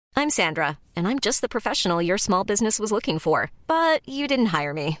I'm Sandra, and I'm just the professional your small business was looking for. But you didn't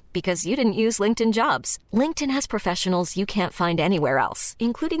hire me because you didn't use LinkedIn Jobs. LinkedIn has professionals you can't find anywhere else,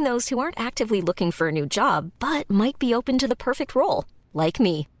 including those who aren't actively looking for a new job, but might be open to the perfect role, like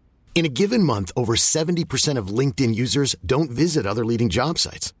me. In a given month, over 70% of LinkedIn users don't visit other leading job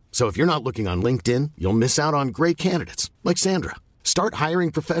sites. So if you're not looking on LinkedIn, you'll miss out on great candidates like Sandra. Start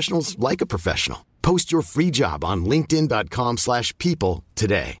hiring professionals like a professional. Post your free job on linkedin.com/people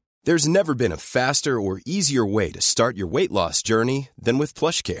today. There's never been a faster or easier way to start your weight loss journey than with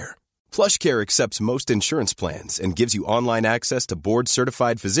PlushCare. PlushCare accepts most insurance plans and gives you online access to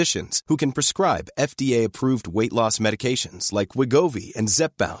board-certified physicians who can prescribe FDA-approved weight loss medications like Wegovy and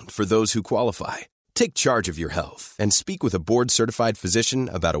Zepbound for those who qualify. Take charge of your health and speak with a board-certified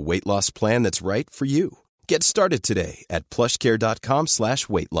physician about a weight loss plan that's right for you. Get started today at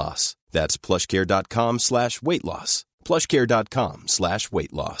plushcare.com/weight loss. That's plushcare.com/weight loss.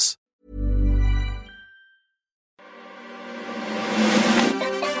 plushcare.com/weight loss.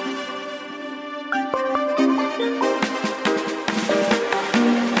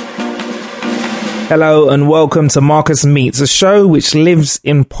 Hello and welcome to Marcus Meets, a show which lives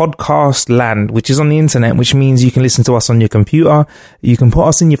in podcast land, which is on the internet, which means you can listen to us on your computer, you can put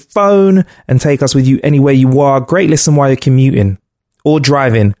us in your phone and take us with you anywhere you are. Great listen while you're commuting or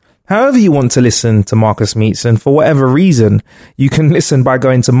driving. However you want to listen to Marcus Meets, and for whatever reason, you can listen by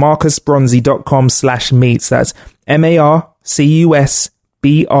going to marcusbronzy.com/meets. That's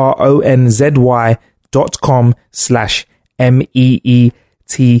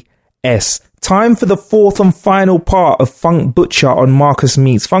marcusbronzy.com/meets. Time for the fourth and final part of Funk Butcher on Marcus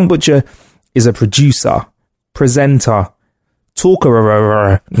Meets. Funk Butcher is a producer, presenter,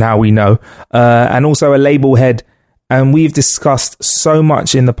 talker, now we know, and also a label head. And we've discussed so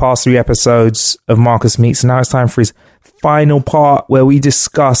much in the past 3 episodes of Marcus Meets. Now it's time for his final part where we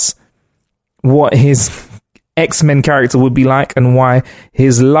discuss what his X-Men character would be like and why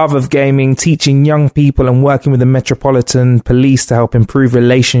his love of gaming, teaching young people and working with the Metropolitan Police to help improve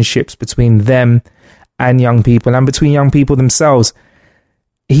relationships between them and young people and between young people themselves.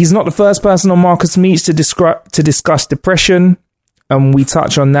 He's not the first person on Marcus Meets to discuss depression, and we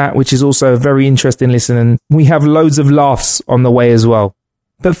touch on that, which is also a very interesting listen, and we have loads of laughs on the way as well.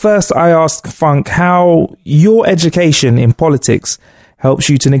 But first, I asked Funk how your education in politics helps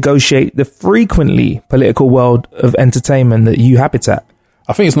you to negotiate the frequently political world of entertainment that you habitat.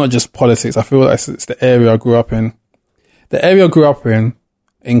 I think it's not just politics. I feel like it's the area I grew up in. The area I grew up in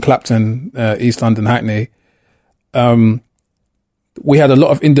Clapton, East London, Hackney, we had a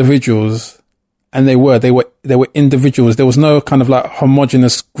lot of individuals, and they were individuals. There was no kind of like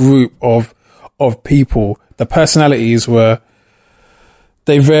homogenous group of people. The personalities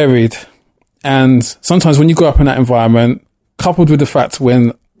they varied. And sometimes when you grow up in that environment, coupled with the fact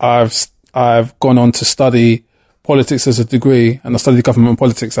when I've gone on to study politics as a degree, and I studied government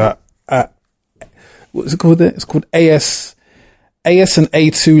politics at what's it called? It's called AS and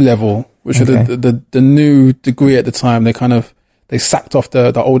A2 level, which are the new degree at the time. They sacked off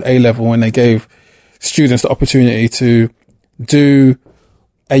the old A level and they gave students the opportunity to do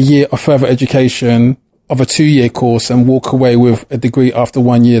a year of further education of a 2-year course and walk away with a degree after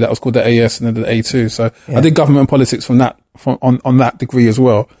 1 year. That was called the AS and then the A2. So yeah. I did government politics on that degree as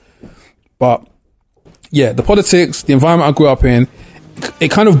well. But yeah, the politics, the environment I grew up in, it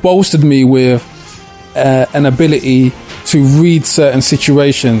kind of bolstered me with an ability to read certain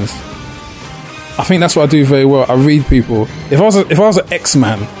situations. I think that's what I do very well. I read people. If I was an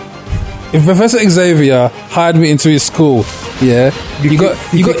X-Man, if Professor Xavier hired me into his school, yeah, you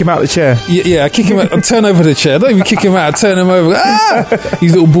kick him out the chair. Yeah, I kick him out. I turn over the chair. I don't even kick him out. I turn him over.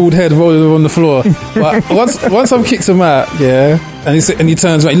 His little bald head rolling on the floor. But once I've kicked him out, yeah, and he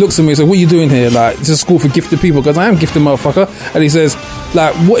turns around, he looks at me and says, "What are you doing here? Like, it's a school for gifted people." Because I am gifted, motherfucker. And he says,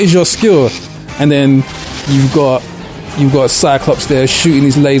 "Like, what is your skill?" And then you've got Cyclops there shooting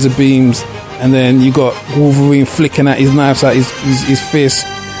his laser beams, and then you got Wolverine flicking at his knives at his fist.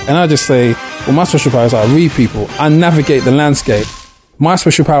 And I just say, well, my special power is I read people. I navigate the landscape. My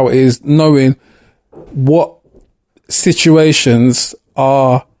special power is knowing what situations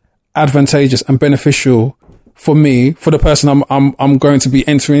are advantageous and beneficial for me, for the person I'm going to be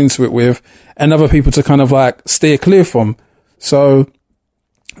entering into it with, and other people to kind of like steer clear from. So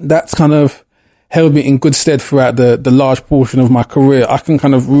that's kind of held me in good stead throughout the large portion of my career. I can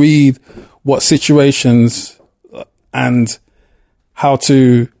kind of read what situations and how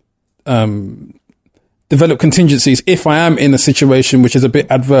to develop contingencies if I am in a situation which is a bit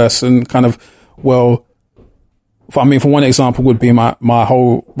adverse and kind of, well, for one example would be my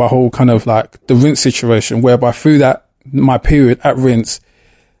whole kind of like the rinse situation, whereby through that, my period at rinse,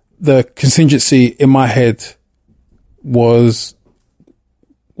 the contingency in my head was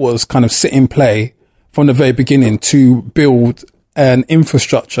kind of set in play from the very beginning to build an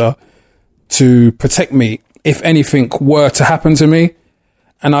infrastructure to protect me if anything were to happen to me.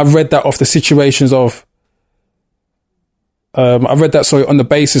 And I read that off the situations of, on the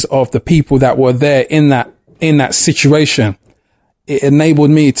basis of the people that were there in that situation. It enabled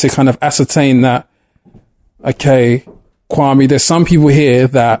me to kind of ascertain that, okay, Kwame, there's some people here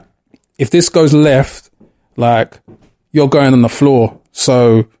that if this goes left, like, you're going on the floor.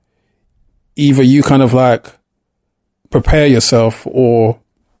 So either you kind of like prepare yourself or,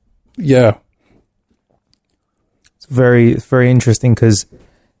 yeah. It's very interesting because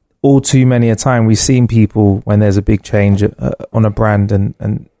all too many a time we've seen people when there's a big change on a brand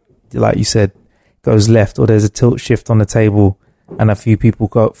and like you said, goes left or there's a tilt shift on the table and a few people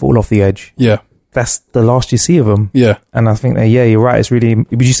fall off the edge. Yeah. That's the last you see of them. Yeah. And I think that, yeah, you're right. It's really,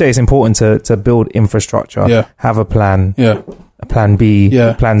 would you say it's important to build infrastructure? Yeah. Have a plan. Yeah. A plan B. Yeah.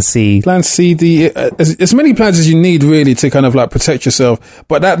 A plan C. Plan C, D, as many plans as you need really to kind of like protect yourself.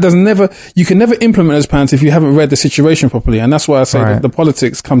 But that you can never implement those plans if you haven't read the situation properly. And that's why I say that the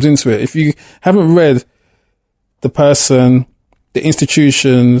politics comes into it. If you haven't read the person, the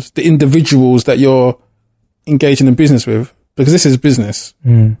institutions, the individuals that you're engaging in business with, because this is business,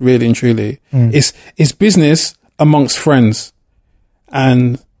 really and truly. It's business amongst friends.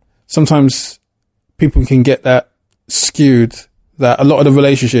 And sometimes people can get that skewed, that a lot of the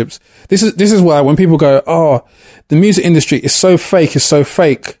relationships, this is why when people go, oh, the music industry is so fake,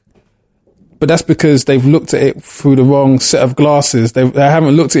 but that's because they've looked at it through the wrong set of glasses. They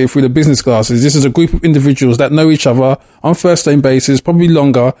haven't looked at it through the business glasses. This is a group of individuals that know each other on first name basis, probably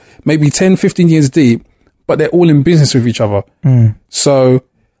longer, maybe 10, 15 years deep, but they're all in business with each other. So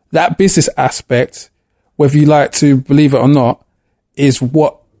that business aspect, whether you like to believe it or not, is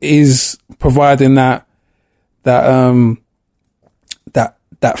what is providing that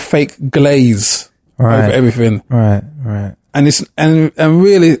fake glaze over everything. Right. And it's, and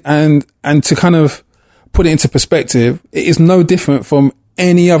really, and to kind of put it into perspective, it is no different from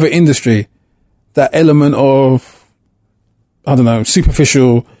any other industry. That element of, I don't know,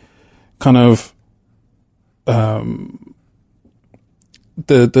 superficial kind of,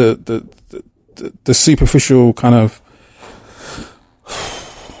 the superficial kind of,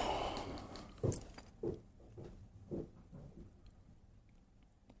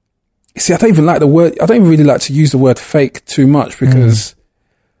 see, I don't even really like to use the word fake too much because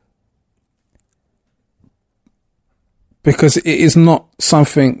it is not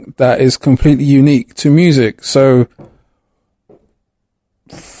something that is completely unique to music. So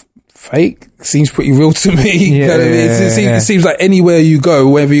fake seems pretty real to me. You know what I mean? It seems like anywhere you go,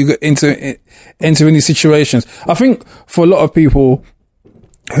 wherever you enter any situations. I think for a lot of people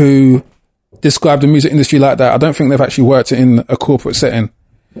who describe the music industry like that, I don't think they've actually worked in a corporate setting.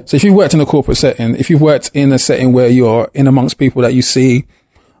 So if you've worked in a corporate setting, if you've worked in a setting where you're in amongst people that you see,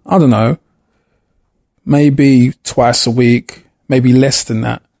 I don't know, maybe twice a week, maybe less than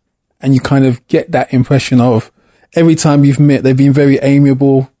that, and you kind of get that impression of every time you've met, they've been very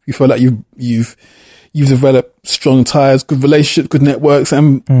amiable. You feel like you've developed strong ties, good relationships, good networks,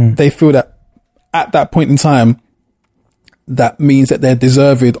 and they feel that at that point in time, that means that they're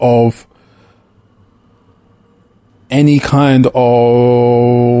deserving of any kind of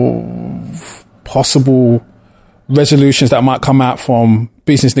possible resolutions that might come out from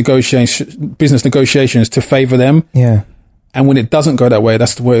business negotiations to favor them. Yeah. And when it doesn't go that way,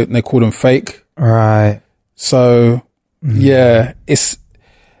 that's the way they call them fake. Right. So yeah, it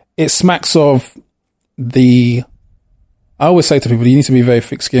smacks of I always say to people, you need to be very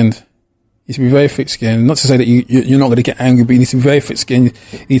thick-skinned. You need to be very thick-skinned. Not to say that you're not going to get angry, but you need to be very thick-skinned.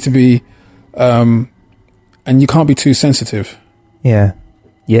 You need to be, and you can't be too sensitive. Yeah.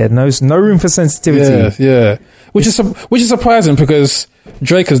 Yeah. No room for sensitivity. Yeah. Which is surprising because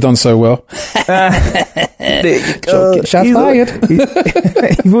Drake has done so well. Shots fired.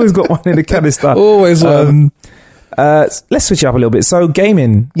 You've always got one in the canister. Always one. Let's switch it up a little bit. So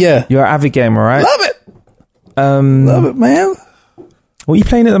gaming. Yeah. You're an avid gamer, right? Love it. Love it, man. What are you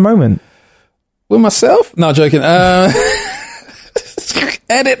playing at the moment? With myself? No, joking.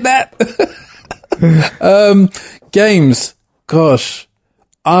 Edit that. Games. Gosh.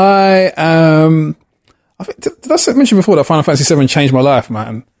 I think, did I mention before that Final Fantasy VII changed my life,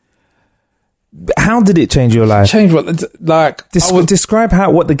 man? How did it change your life? Describe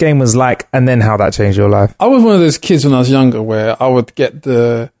what the game was like and then how that changed your life. I was one of those kids when I was younger where I would get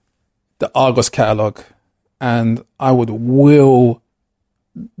the Argos catalogue and I would will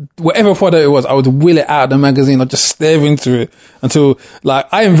whatever product it was, I would wheel it out of the magazine. I'd just stare into it until, like,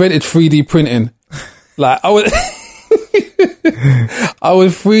 I invented 3D printing. Like, I would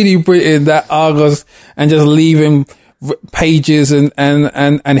 3D printing that Argos and just leaving pages and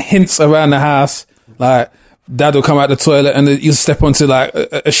hints around the house. Like, Dad will come out the toilet and you step onto like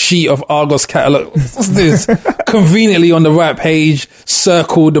a sheet of Argos catalog. What's this? Conveniently on the right page,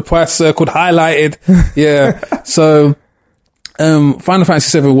 circled, the price circled, highlighted. Yeah. So, Final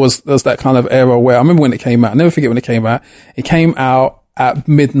Fantasy VII was that kind of era where I remember when it came out. I never forget when it came out. It came out at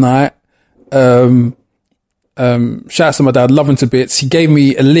midnight. Shout out to my dad, love him to bits. He gave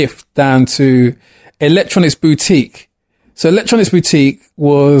me a lift down to Electronics Boutique. So Electronics Boutique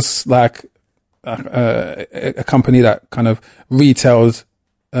was like a company that kind of retailed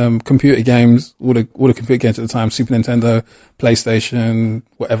computer games, all the computer games at the time, Super Nintendo, PlayStation,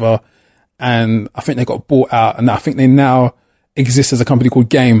 whatever. And I think they got bought out, and I think they now exist as a company called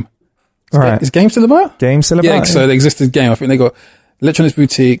Game. Right. Is Game still about? Game still about? Yeah, so they existed as Game. I think they got Electronics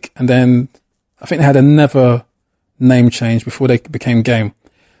Boutique, and then I think they had another name change before they became Game.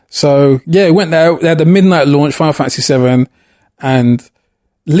 So yeah, it went there. They had the midnight launch, Final Fantasy VII, and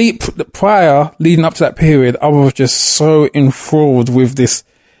leading up to that period, I was just so enthralled with this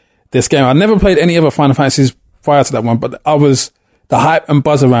game. I never played any other Final Fantasies prior to that one, but the hype and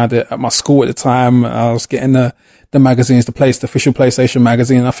buzz around it at my school at the time. I was getting the magazines, the official PlayStation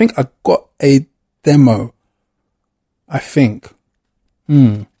magazine. I think I got a demo. I think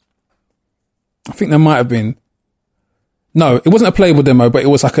there might have been. No, it wasn't a playable demo, but it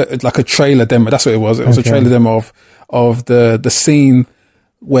was like a trailer demo. That's what it was. It was a trailer demo of the scene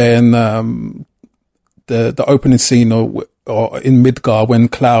when the opening scene or in Midgar when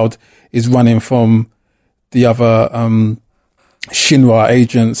Cloud is running from the other Shinra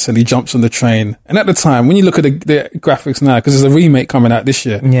agents and he jumps on the train. And at the time, when you look at the graphics now, because there's a remake coming out this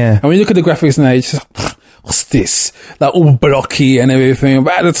year, yeah, and when you look at the graphics now, it's just like, what's this? Like all blocky and everything.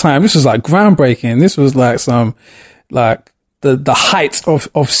 But at the time, this was like groundbreaking. This was like some like the height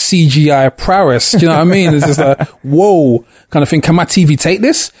of CGI prowess. Do you know what I mean? It's just like, whoa, kind of thing. Can my TV take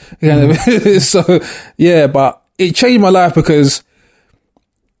this? So yeah, but it changed my life because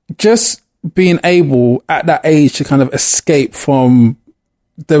just being able at that age to kind of escape from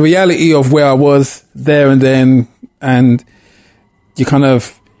the reality of where I was there and then, and you're kind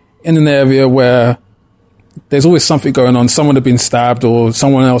of in an area where there's always something going on. Someone had been stabbed or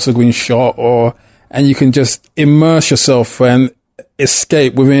someone else had been shot, and you can just immerse yourself and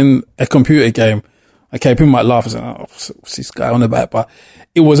escape within a computer game. Okay, people might laugh and say, oh, what's this guy on about? But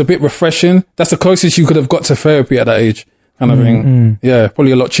it was a bit refreshing. That's the closest you could have got to therapy at that age, kind of thing. Yeah,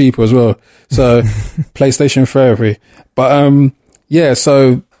 probably a lot cheaper as well. So PlayStation therapy. But yeah,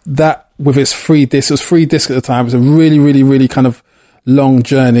 so that with its free disc, it was free disc at the time. It was a really, really, really kind of long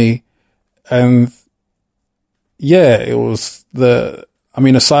journey. And yeah, it was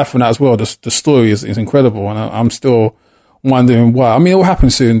aside from that as well, the story is incredible, and I'm still wondering why. I mean, it will happen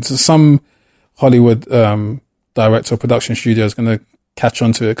soon. Some Hollywood director or production studio is going to catch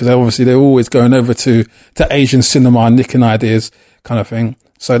on to it, because obviously they're always going over to Asian cinema and nicking ideas, kind of thing.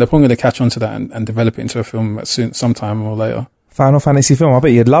 So they're probably going to catch on to that and develop it into a film sometime or later. Final Fantasy film, I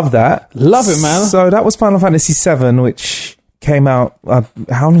bet you'd love that. Love it, man. So that was Final Fantasy VII, which came out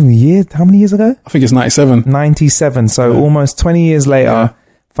how many years ago? I think it's 97. 97. So almost 20 years later, yeah.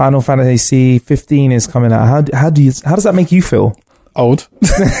 Final Fantasy 15 is coming out. How does that make you feel? Old.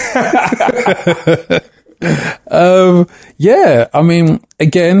 Yeah. I mean,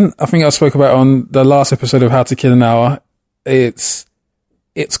 again, I think I spoke about on the last episode of How to Kill an Hour. It's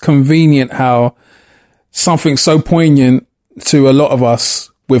convenient how something so poignant to a lot of us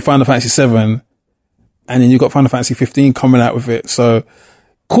with Final Fantasy VII, and then you've got Final Fantasy 15 coming out with it. So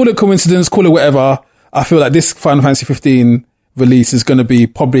call it coincidence, call it whatever. I feel like this Final Fantasy 15 release is going to be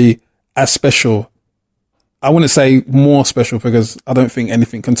probably as special. I wouldn't say more special, because I don't think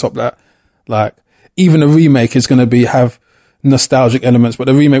anything can top that. Like, even a remake is going to have nostalgic elements, but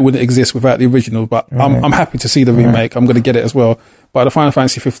the remake wouldn't exist without the original. But right. I'm happy to see the remake. Right. I'm going to get it as well. But the Final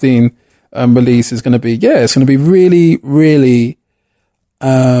Fantasy 15 release is going to be, it's going to be really, really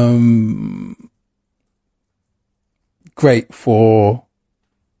great for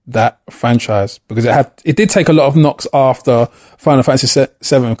that franchise, because it did take a lot of knocks after Final Fantasy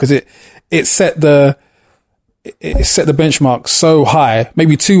VII, because it set the benchmark so high,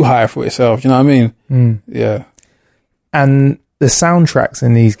 maybe too high for itself. You know what I mean? Yeah. And the soundtracks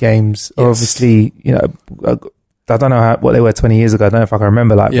in these games are obviously, I don't know what they were 20 years ago. I don't know if I can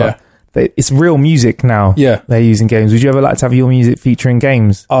remember but it's real music now. Yeah. They're using games. Would you ever like to have your music featuring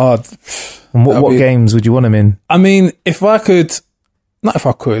games? And what games would you want them in? I mean, if I could not if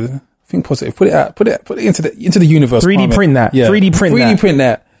I could. Think positive. Put it into the universe. 3D print that. Yeah. 3D print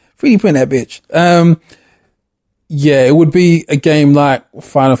that. 3D print that bitch. Yeah, it would be a game like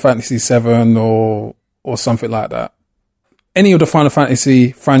Final Fantasy VII or something like that. Any of the Final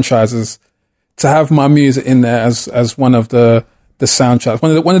Fantasy franchises, to have my music in there as one of the soundtracks,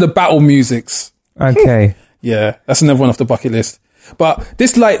 one of the battle musics. Okay. Yeah, that's another one off the bucket list. But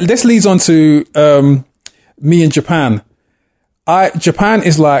this leads on to me in Japan. Japan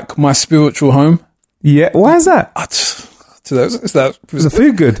is like my spiritual home. Yeah. Why is that? Is that Is the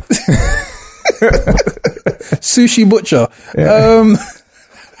food good? Sushi butcher. Yeah.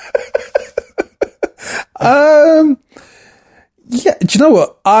 Yeah. Do you know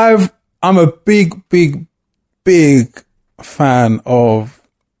what? I'm a big fan of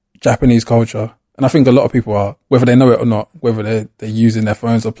Japanese culture. And I think a lot of people are, whether they know it or not, whether they're using their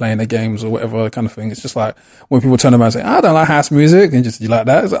phones or playing their games or whatever kind of thing. It's just like when people turn around and say, I don't like house music, and just you like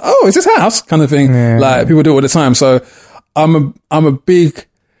that. It's like, oh, is this house kind of thing? Yeah. Like people do it all the time. So I'm a big,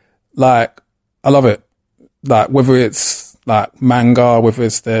 like, I love it. Like whether it's like manga, whether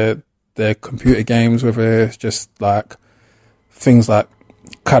it's their computer games, whether it's just like things like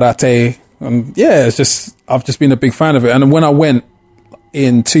karate. And yeah, I've just been a big fan of it. And when I went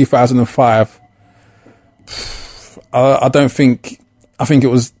in 2005, I think it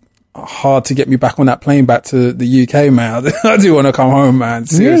was hard to get me back on that plane back to the UK, man. I do want to come home, man.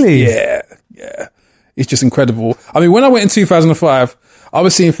 Seriously. Really? Yeah. It's just incredible. I mean, when I went in 2005, I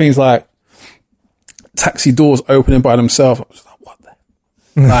was seeing things like taxi doors opening by themselves. I was like, what the?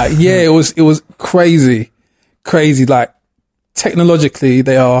 Like, yeah, it was crazy. Like, technologically,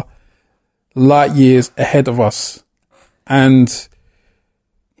 they are light years ahead of us. And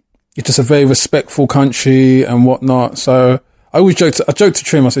it's just a very respectful country and whatnot. So I always joked to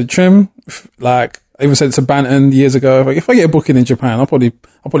Trim. I said, Trim, like I even said it to Banton years ago. If I get a booking in Japan, I'll probably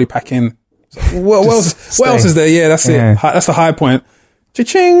pack in. What else is there? Yeah, that's it. That's the high point.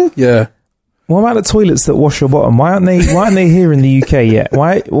 Cha-ching. Yeah. What about the toilets that wash your bottom? Why aren't they here in the UK yet?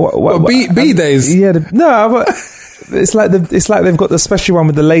 Why? B days. Yeah. No, but it's like they've got the special one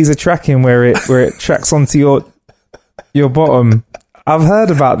with the laser tracking where it tracks onto your bottom. I've heard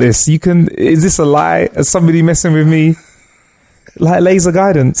about this. Is this a lie? Is somebody messing with me? Like laser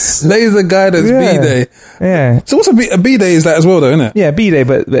guidance. Yeah. B-Day. Yeah. So what's a B-Day is that as well though, isn't it? Yeah, B-Day,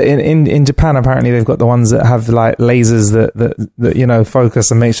 but in Japan apparently they've got the ones that have like lasers that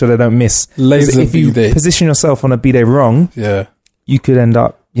focus and make sure they don't miss. Laser if you B-Day. position yourself on a B-Day wrong, yeah, you could end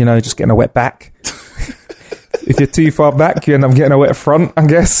up, just getting a wet back. If you're too far back, you end up getting a wet front, I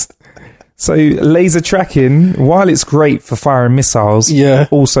guess. So laser tracking, while it's great for firing missiles,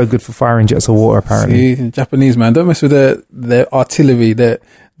 also good for firing jets of water, apparently. See, Japanese, man, don't mess with their artillery, their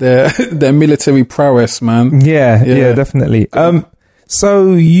military prowess, man. Yeah, definitely.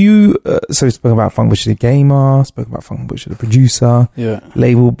 So you spoke about Funk Butcher the gamer, spoke about Funk Butcher the producer,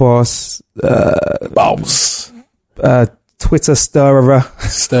 label boss, Twitter stirrer,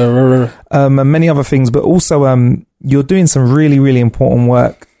 and many other things, but also you're doing some really, really important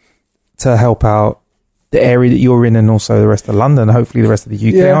work to help out the area that you're in and also the rest of London, hopefully the rest of the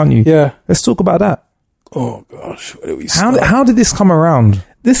UK, aren't you? Yeah. Let's talk about that. Oh gosh, where do we start? How did this come around?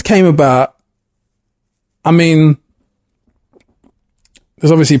 This came about, I mean,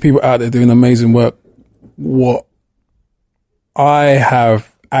 there's obviously people out there doing amazing work. What I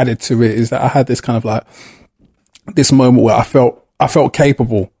have added to it is that I had this kind of like, this moment where I felt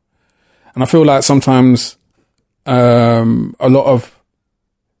capable. And I feel like sometimes a lot of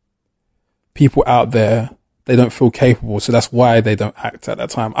people out there, they don't feel capable, so that's why they don't act at that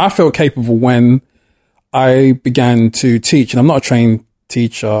time. I felt capable when I began to teach, and I'm not a trained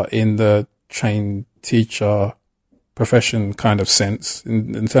teacher in the trained teacher profession kind of sense,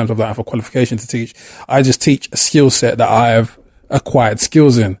 in terms of that I have a qualification to teach. I just teach a skill set that I have acquired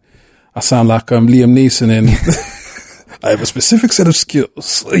skills in. I sound like Liam Neeson in I have a specific set of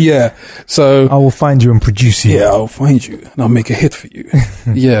skills. Yeah. So I will find you and produce you. Yeah, I'll find you and I'll make a hit for you.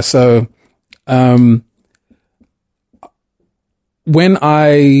 Yeah. So when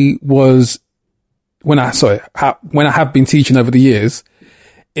I have been teaching over the years,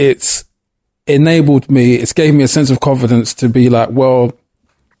 it's enabled me, it's gave me a sense of confidence to be like, well,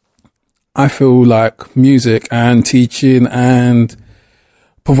 I feel like music and teaching and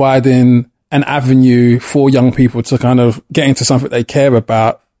providing an avenue for young people to kind of get into something they care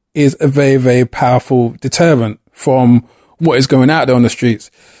about is a very, very powerful deterrent from what is going out there on the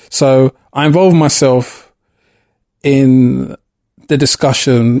streets. So I involve myself in the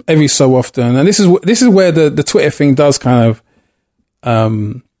discussion every so often. And this is where the Twitter thing does kind of,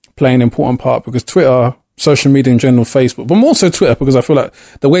 play an important part, because Twitter, social media in general, Facebook, but more so Twitter, because I feel like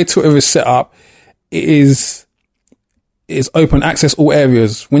the way Twitter is set up is open access all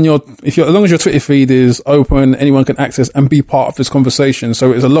areas. As long as your Twitter feed is open, anyone can access and be part of this conversation.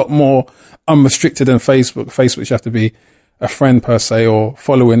 So it's a lot more unrestricted than Facebook. Facebook, you have to be a friend per se or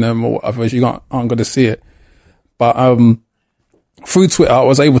following them or whatever. You aren't going to see it. But through Twitter, I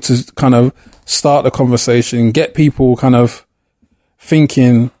was able to kind of start the conversation, get people kind of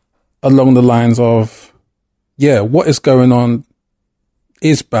thinking along the lines of, yeah, what is going on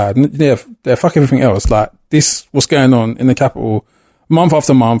is bad. Yeah, fuck everything else. Like, this, what's going on in the capital month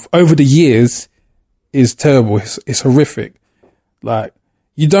after month over the years is terrible. It's horrific. Like,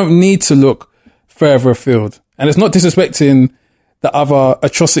 you don't need to look further afield. And it's not disrespecting the other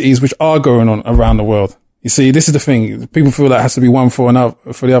atrocities which are going on around the world. You see, this is the thing. People feel like it has to be one for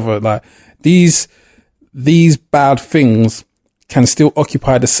the other. Like, these bad things can still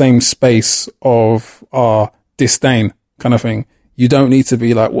occupy the same space of our disdain kind of thing. You don't need to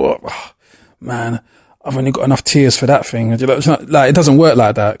be like, well, oh, man, I've only got enough tears for that thing. It's not, like, it doesn't work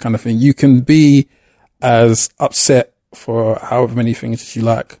like that kind of thing. You can be as upset for however many things as you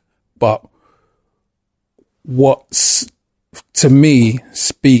like. But what, to me,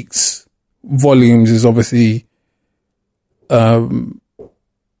 speaks volumes is obviously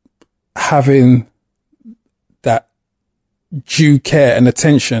having that due care and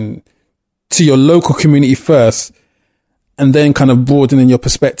attention to your local community first, and then kind of broadening your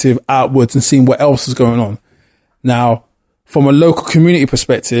perspective outwards and seeing what else is going on. Now, from a local community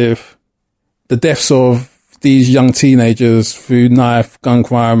perspective, the deaths of these young teenagers through knife, gun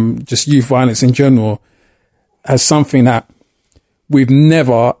crime, just youth violence in general, as something that we've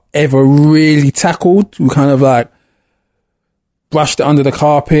never, ever really tackled. We kind of like brushed it under the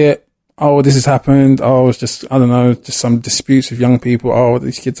carpet. Oh, this has happened. Oh, it's just, I don't know, just some disputes with young people. Oh,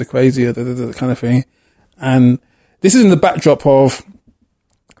 these kids are crazy, kind of thing. And this is in the backdrop of,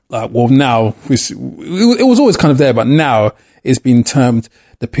 like, well, now, it was always kind of there, but now it's been termed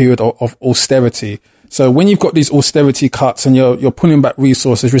the period of austerity. So when you've got these austerity cuts and you're pulling back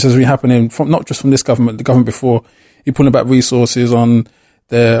resources, which has been happening from, not just from this government, the government before, you're pulling back resources on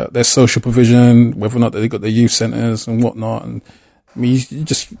their social provision, whether or not they've got their youth centres and whatnot. And I mean, you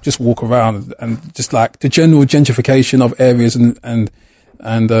just walk around and just like the general gentrification of areas and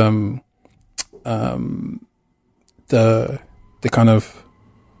the kind of,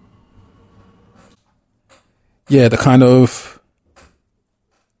 yeah,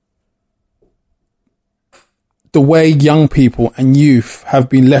 the way young people and youth have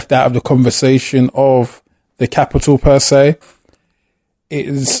been left out of the conversation of the capital per se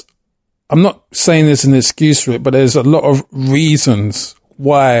is, I'm not saying there's an excuse for it, but there's a lot of reasons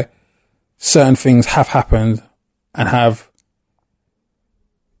why certain things have happened and have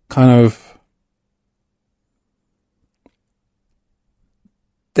kind of,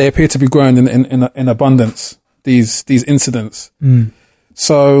 they appear to be growing in abundance, these incidents.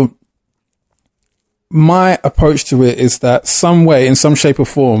 So my approach to it is that some way, in some shape or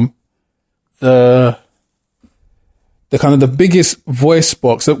form, the kind of the biggest voice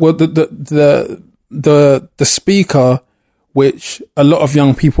box, the speaker which a lot of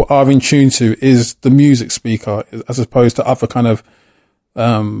young people are in tune to is the music speaker, as opposed to other kind of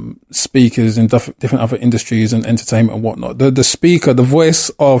speakers in different other industries and entertainment and whatnot. The speaker, the voice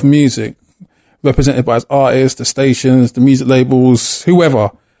of music, represented by its artists, the stations, the music labels,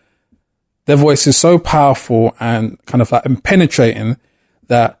 whoever, their voice is so powerful and kind of like penetrating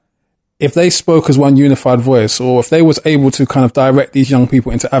that if they spoke as one unified voice, or if they was able to kind of direct these young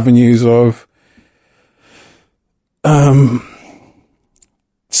people into avenues of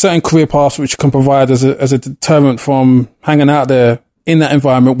certain career paths which can provide as a deterrent from hanging out there in that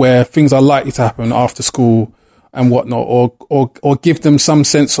environment where things are likely to happen after school and whatnot, or give them some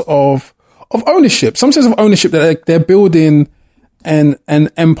sense of ownership, that they're building an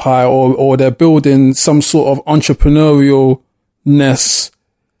empire, or they're building some sort of entrepreneurialness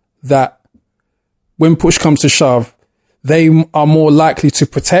that when push comes to shove, they are more likely to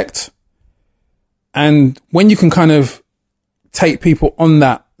protect. And when you can kind of take people on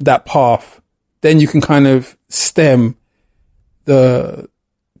that path, then you can kind of stem the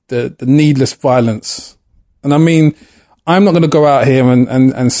needless violence. And I mean, I'm not going to go out here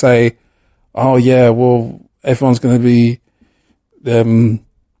and say, oh yeah, well, everyone's going to be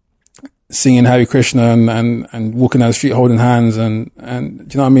singing Hare Krishna and walking down the street holding hands and do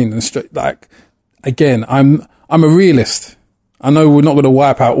you know what I mean? And like, again, I'm a realist. I know we're not going to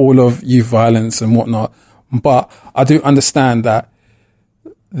wipe out all of youth violence and whatnot, but I do understand that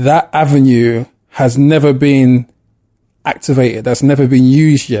avenue has never been activated that's never been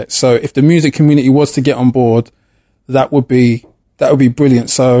used yet. So if the music community was to get on board, that would be brilliant.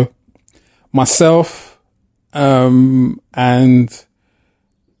 So myself, and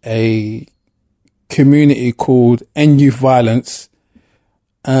a community called End Youth Violence,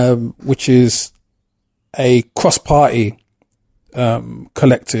 which is a cross-party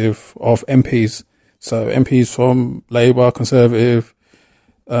collective of MPs. So MPs from Labour, Conservative,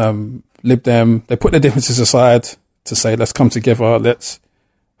 Lib Dem, they put their differences aside to say, let's come together, let's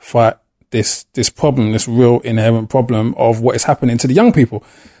fight this problem, this real inherent problem of what is happening to the young people.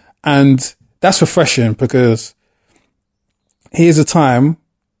 And that's refreshing, because here's a time,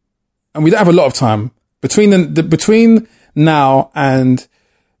 and we don't have a lot of time, between now and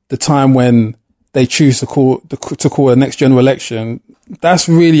the time when they choose to call the next general election. That's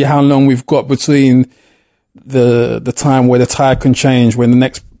really how long we've got between the time where the tide can change, when the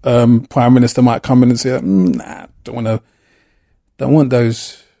next prime minister might come in and say, nah, don't want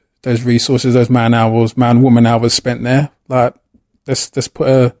those resources, those man-woman hours spent there. Like, let's put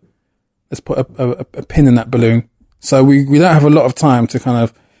a pin in that balloon. So we don't have a lot of time to kind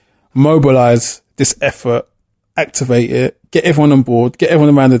of mobilize this effort, activate it, get everyone on board, get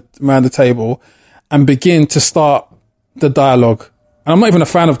everyone around the table, and begin to start the dialogue. And I'm not even a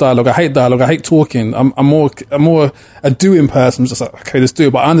fan of dialogue. I hate dialogue. I hate talking. I'm more a doing person. I'm just like, okay, let's do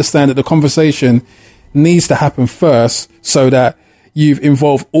it. But I understand that the conversation needs to happen first, so that you've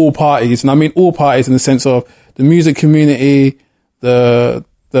involved all parties. And I mean all parties in the sense of the music community, the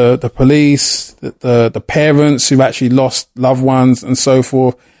police, the parents who've actually lost loved ones and so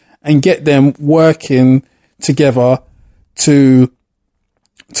forth, and get them working together to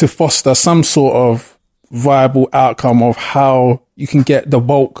foster some sort of viable outcome of how you can get the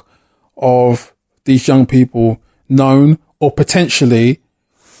bulk of these young people known, or potentially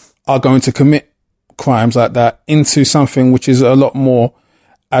are going to commit crimes like that, into something which is a lot more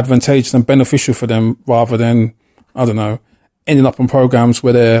advantageous and beneficial for them, rather than, I don't know, ending up on programs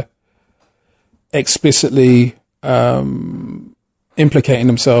where they're explicitly implicating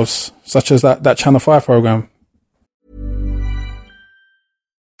themselves, such as that Channel 5 program.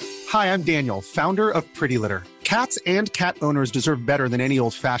 Hi, I'm Daniel, founder of Pretty Litter. Cats and cat owners deserve better than any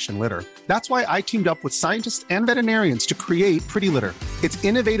old-fashioned litter. That's why I teamed up with scientists and veterinarians to create Pretty Litter. Its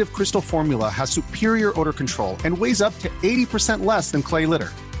innovative crystal formula has superior odor control and weighs up to 80% less than clay litter.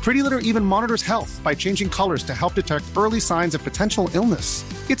 Pretty Litter even monitors health by changing colors to help detect early signs of potential illness.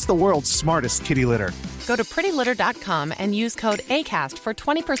 It's the world's smartest kitty litter. Go to prettylitter.com and use code ACAST for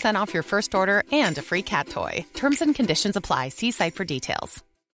 20% off your first order and a free cat toy. Terms and conditions apply. See site for details.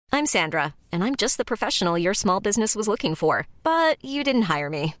 I'm Sandra, and I'm just the professional your small business was looking for. But you didn't hire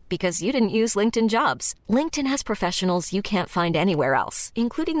me, because you didn't use LinkedIn Jobs. LinkedIn has professionals you can't find anywhere else,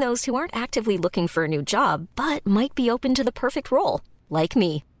 including those who aren't actively looking for a new job, but might be open to the perfect role, like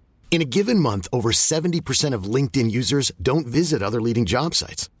me. In a given month, over 70% of LinkedIn users don't visit other leading job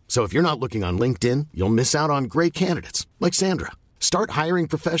sites. So if you're not looking on LinkedIn, you'll miss out on great candidates like Sandra. Start hiring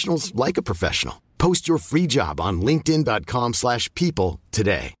professionals like a professional. Post your free job on linkedin.com/people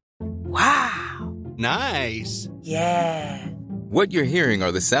today. Wow. Nice. Yeah. What you're hearing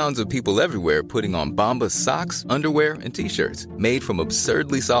are the sounds of people everywhere putting on Bombas socks, underwear, and T-shirts made from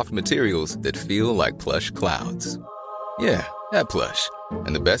absurdly soft materials that feel like plush clouds. Yeah, that plush.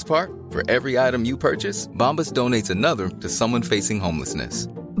 And the best part? For every item you purchase, Bombas donates another to someone facing homelessness.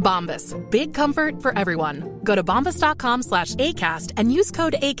 Bombas. Big comfort for everyone. Go to bombas.com/ACAST and use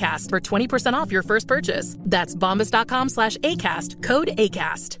code ACAST for 20% off your first purchase. That's bombas.com/ACAST. Code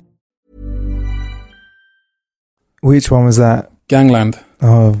ACAST. Which one was that? Gangland.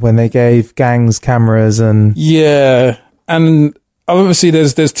 Oh, when they gave gangs cameras and... Yeah. And obviously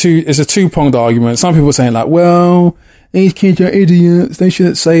there's a two-pronged argument. Some people are saying like, well, these kids are idiots, they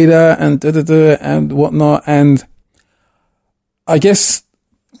shouldn't say that, and da-da-da, and whatnot. And I guess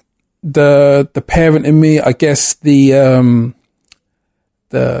the parent in me, I guess the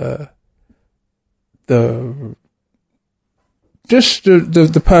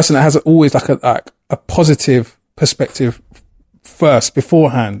person that has always like a positive perspective first,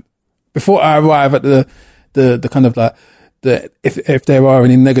 beforehand, before I arrive at the kind of like if there are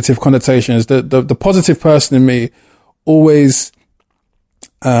any negative connotations, the positive person in me always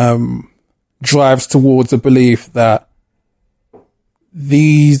drives towards the belief that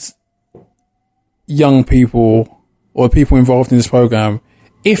these young people or people involved in this program,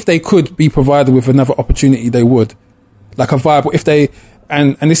 if they could be provided with another opportunity, they would. Like a viable, if they,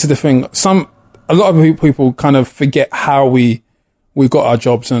 and this is the thing, a lot of people kind of forget how we got our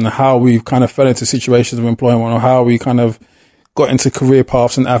jobs and how we kind of fell into situations of employment, or how we kind of got into career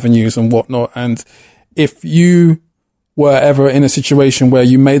paths and avenues and whatnot. And if you were ever in a situation where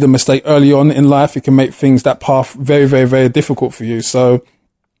you made a mistake early on in life, it can make things, that path, very, very, very difficult for you. So,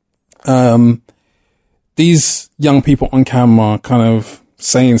 these young people on camera kind of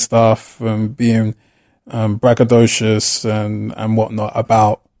saying stuff and being braggadocious and whatnot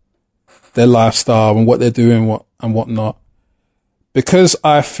about their lifestyle and what they're doing and whatnot. Because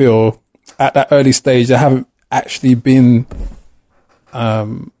I feel at that early stage they haven't actually been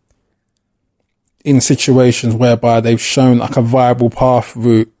in situations whereby they've shown like a viable path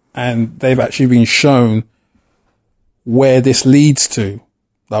route, and they've actually been shown where this leads to.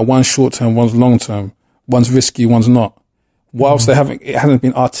 Like one's short term, one's long term, one's risky, one's not. Whilst it hasn't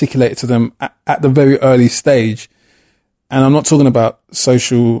been articulated to them at the very early stage. And I'm not talking about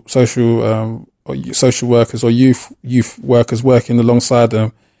social workers or youth workers working alongside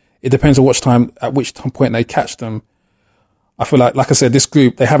them. It depends on at which point they catch them. I feel like I said, this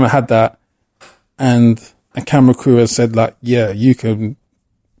group, they haven't had that. And a camera crew has said like, yeah, you can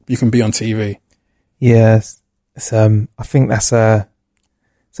be on TV. Yes. I think that's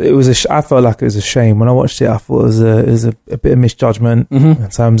so it was I felt like it was a shame when I watched it. I thought it was a bit of misjudgment in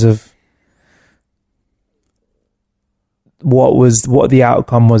terms of what the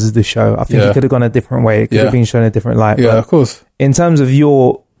outcome was of the show. I think it could have gone a different way. It could have been shown a different light. Yeah, of course. In terms of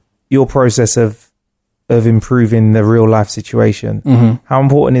your process of improving the real life situation, how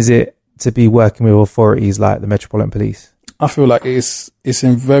important is it to be working with authorities like the Metropolitan Police? I feel like it's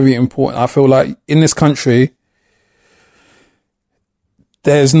very important. I feel like in this country,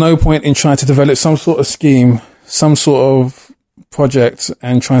 there's no point in trying to develop some sort of scheme, some sort of project,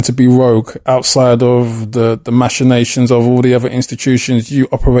 and trying to be rogue outside of the machinations of all the other institutions you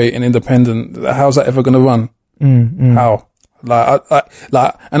operate in independent. How's that ever going to run? How?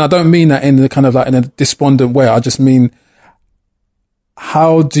 And I don't mean that in the kind of like in a despondent way. I just mean,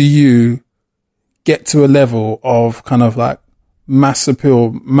 how do you get to a level of kind of like mass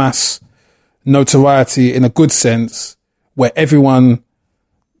appeal, mass notoriety in a good sense, where everyone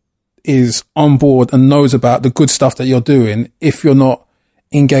is on board and knows about the good stuff that you're doing, if you're not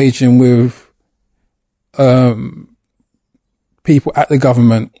engaging with people at the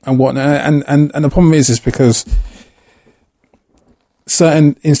government and whatnot? And the problem is because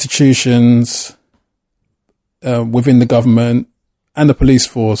certain institutions within the government and the police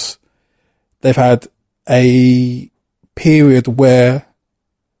force, they've had a period where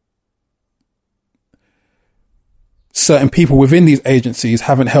certain people within these agencies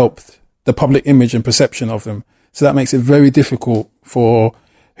haven't helped the public image and perception of them. So that makes it very difficult for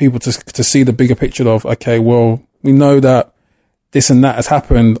people to see the bigger picture of, okay, well, we know that this and that has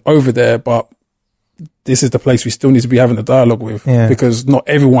happened over there, but this is the place we still need to be having a dialogue with, because not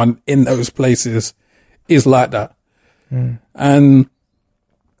everyone in those places is like that. And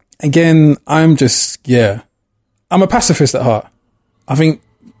again, I'm a pacifist at heart. I think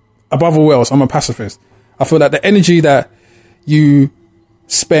above all else, I'm a pacifist. I feel like the energy that you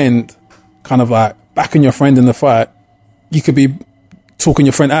spend kind of like backing your friend in the fight, you could be talking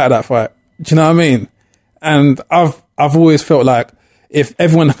your friend out of that fight. Do you know what I mean? And I've always felt like if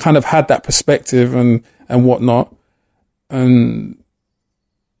everyone kind of had that perspective and whatnot, and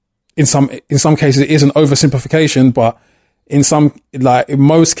in some cases it is an oversimplification, but in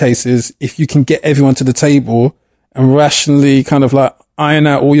most cases, if you can get everyone to the table and rationally kind of like iron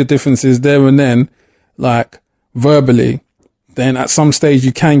out all your differences there and then, like verbally, then at some stage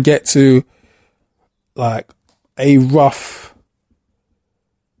you can get to like a rough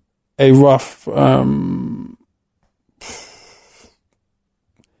like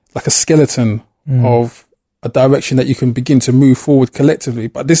a skeleton of a direction that you can begin to move forward collectively.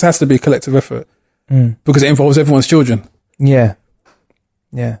 But this has to be a collective effort because it involves everyone's children. Yeah.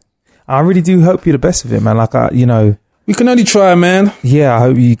 I really do hope you're the best of it, man. Like, we can only try, man. Yeah, I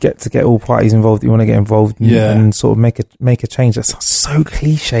hope you get all parties involved. You want to get involved and sort of make a change. That's so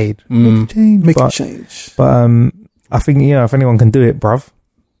cliched. Make a change. But I think, if anyone can do it, bruv,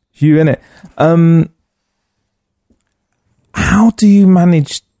 you innit. How do you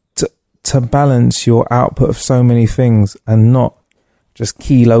manage to balance your output of so many things and not just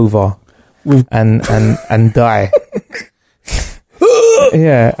keel over and die?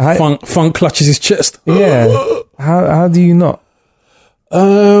 Yeah, Funk clutches his chest. Yeah, how do you not?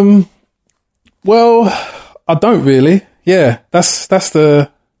 Well, I don't really. Yeah, that's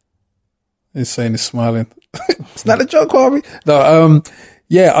the. He's saying he's smiling. It's not a joke, Harvey. No,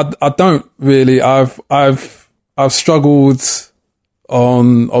 yeah, I don't really. I've struggled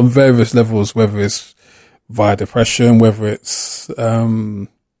on various levels, whether it's via depression, whether it's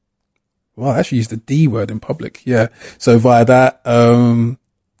well, I actually use the D word in public. Yeah. So via that,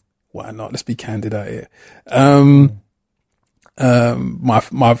 why not? Let's be candid out here.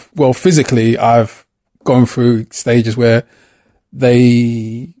 physically, I've gone through stages where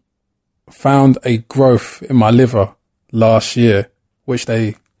they found a growth in my liver last year, which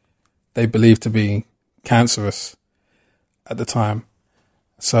they believed to be cancerous at the time.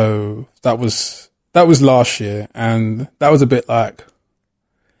 So that was last year, and that was a bit like,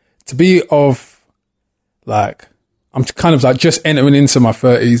 to be of like, I'm kind of like just entering into my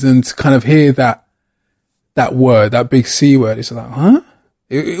 30s, and to kind of hear that word, that big C word, it's like, huh?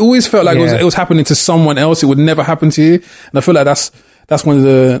 It always felt like it was happening to someone else. It would never happen to you. And I feel like that's one of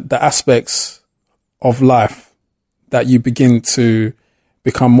the aspects of life that you begin to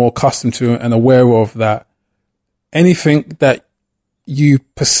become more accustomed to and aware of, that anything that you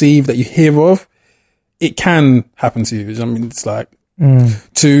perceive, that you hear of, it can happen to you. I mean, it's like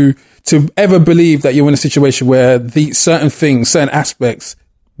to ever believe that you're in a situation where the certain things, certain aspects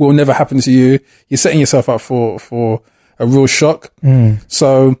will never happen to you, you're setting yourself up for a real shock.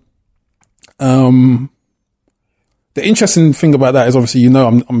 So, the interesting thing about that is, obviously,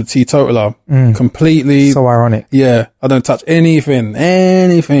 I'm a teetotaler, completely. So ironic. Yeah. I don't touch anything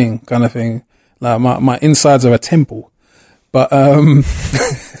kind of thing. Like my insides are a temple. But,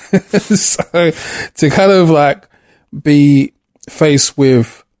 so to kind of like be faced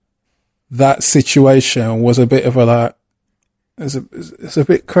with that situation was a bit of a like, it's a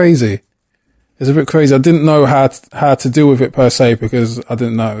bit crazy. It's a bit crazy. I didn't know how to deal with it per se, because I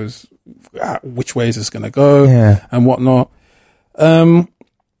didn't know which ways it's going to go and whatnot. Some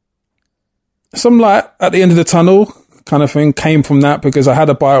light at the end of the tunnel kind of thing came from that, because I had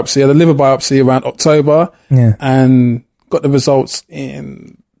a liver biopsy around October and got the results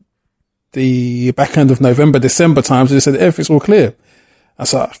in the back end of November, December time. So they said everything's all clear. I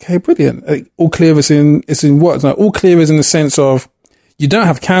was like, okay, brilliant. All clear is in what? No, all clear is in the sense of you don't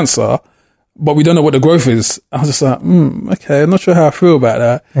have cancer, but we don't know what the growth is. I was just like, okay, I'm not sure how I feel about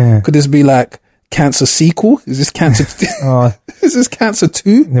that. Yeah. Could this be like cancer sequel? Is this cancer? Is this cancer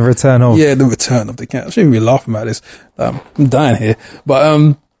 2? The return of? Yeah, the return of the cancer. I shouldn't be laughing about this. I'm dying here.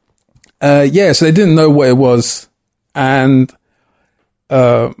 But, so they didn't know what it was. And,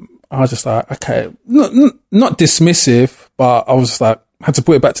 I was just like, okay, not dismissive, but I was just like, I had to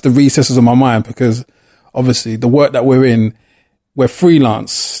put it back to the recesses of my mind, because obviously the work that we're in, we're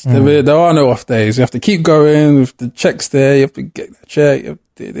freelance. There are no off days. You have to keep going with the checks there. You have to get that check. You have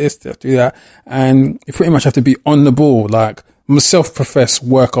to do this, you have to do that. And you pretty much have to be on the ball. Like, I'm a self-professed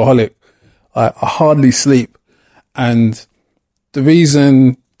workaholic. I hardly sleep. And the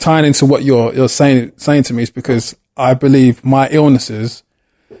reason, tying into what you're saying to me, is because I believe my illnesses,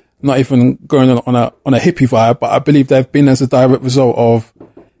 not even going on a hippie vibe, but I believe they've been as a direct result of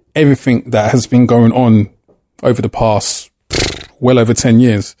everything that has been going on over the past well over 10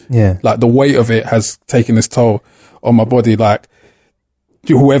 years. Yeah. Like, the weight of it has taken its toll on my body. Like,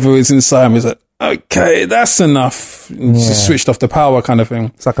 whoever is inside me is like, okay, that's enough. Just switched off the power kind of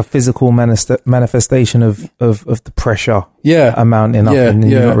thing. It's like a physical manifestation of the pressure. Amounting up, and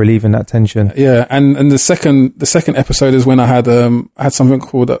you're not relieving that tension. Yeah. And the second episode is when I had something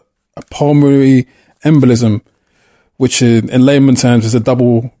called a pulmonary embolism, which in layman terms is a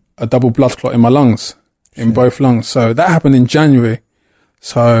double blood clot in my lungs. In both lungs. So that happened in January.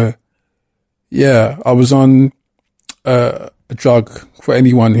 So yeah, I was on a drug, for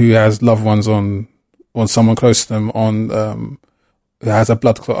anyone who has loved ones on someone close to them who has a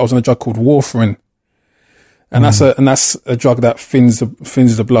blood clot. I was on a drug called warfarin. And that's a drug that thins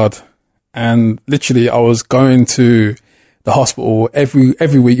the blood. And literally I was going to the hospital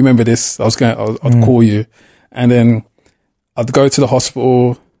every week. You remember this? I'd call you, and then I'd go to the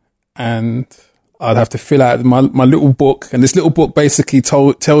hospital and I'd have to fill out my little book, and this little book basically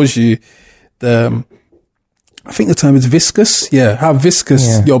tells you I think the term is viscous. Yeah. How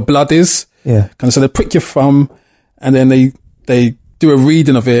viscous your blood is. Yeah. So they prick your thumb, and then they do a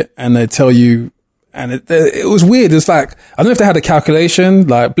reading of it, and they tell you, and it was weird. It's like, I don't know if they had a calculation,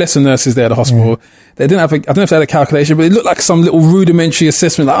 like, bless the nurses there at the hospital. They didn't have I don't know if they had a calculation, but it looked like some little rudimentary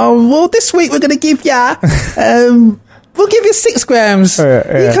assessment. Like, oh, well, this week we're going to give you, we'll give you 6 grams.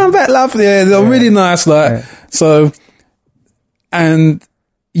 You come back, love. Yeah, they're really nice. Like, so I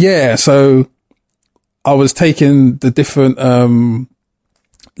was taking the different,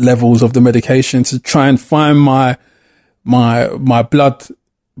 levels of the medication to try and find my blood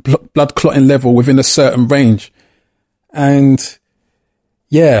clotting level within a certain range. And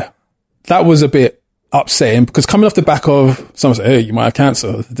that was a bit upsetting, because coming off the back of someone say, hey, you might have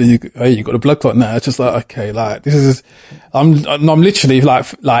cancer. You got a blood clot now. It's just like, okay, like, this is, I'm literally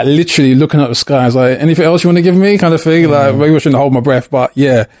like literally looking at the sky. I was like, anything else you want to give me, kind of thing? Like, maybe I shouldn't hold my breath, but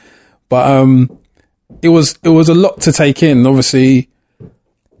it was a lot to take in. Obviously,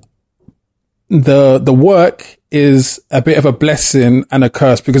 the work is a bit of a blessing and a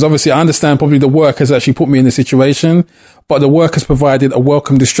curse, because obviously I understand probably the work has actually put me in the situation, but the work has provided a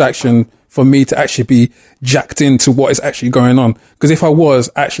welcome distraction for me to actually be jacked into what is actually going on. Because if I was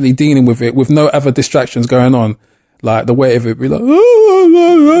actually dealing with it with no other distractions going on, like the weight of it would be like,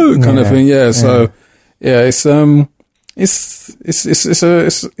 kind of thing. Yeah. So yeah, it's an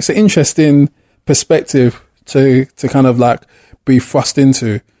interesting perspective to kind of like be thrust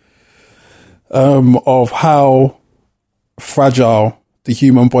into. Of how fragile the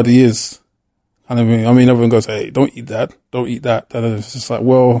human body is. And I mean, everyone goes, hey, don't eat that. And it's just like,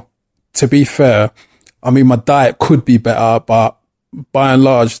 well, to be fair, I mean, my diet could be better, but by and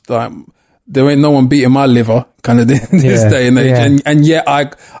large, like, there ain't no one beating my liver kind of this day and age. Yeah. And yet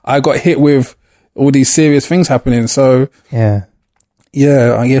I got hit with all these serious things happening. So I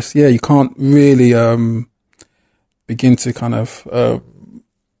guess, you can't really, begin to kind of,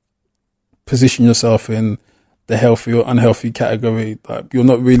 position yourself in the healthy or unhealthy category. Like, you're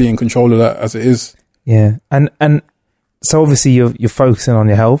not really in control of that as it is. Yeah. And so obviously you're focusing on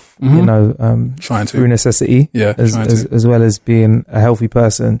your health, you know, trying to, through necessity, as well as being a healthy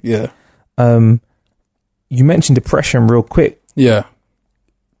person. Yeah. You mentioned depression real quick. Yeah.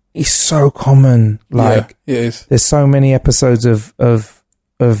 It's so common. Like, it is. There's so many episodes of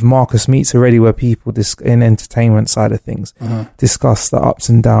Marcus Meets already where people in entertainment side of things discuss the ups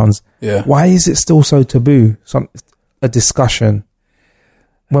and downs. Yeah. Why is it still so taboo? A discussion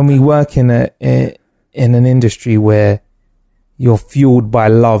when we work in an industry where you're fueled by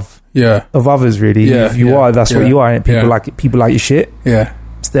love of others. Really, if you are, that's what you are. And people like your shit. Yeah,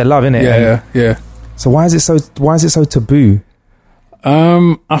 it's their love, innit? Yeah. So why is it so taboo?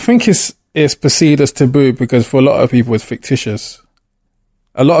 I think it's perceived as taboo because for a lot of people it's fictitious.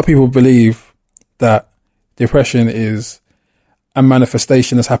 A lot of people believe that depression is a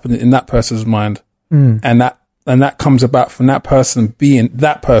manifestation that's happening in that person's mind, and that comes about from that person being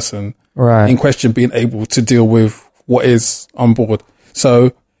that person in question being able to deal with what is on board.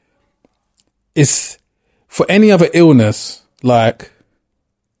 So it's for any other illness, like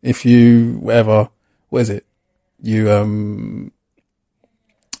if you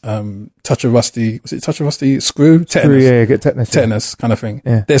touch a rusty screw? Tetanus. Yeah, get tetanus kind of thing.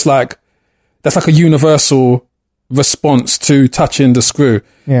 Yeah. That's like a universal response to touching the screw.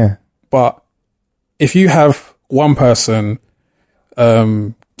 Yeah. But if you have one person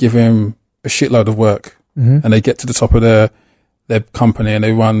give him a shitload of work and they get to the top of their company and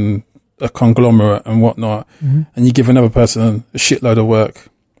they run a conglomerate and whatnot, and you give another person a shitload of work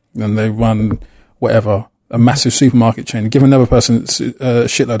and they run whatever, a massive supermarket chain, give another person a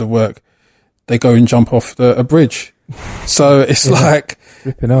shitload of work, they go and jump off a bridge. So it's like,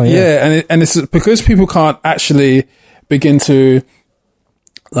 and it's because people can't actually begin to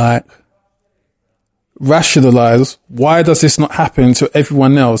like rationalize why does this not happen to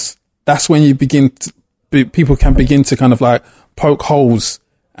everyone else. That's when you people can begin to kind of like poke holes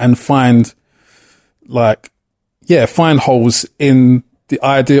and find holes in the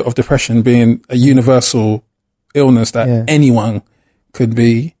idea of depression being a universal illness that anyone can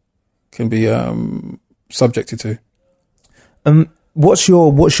be subjected to. What's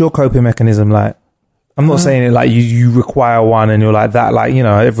your coping mechanism like? I'm not saying it like you require one and you're like that. Like, you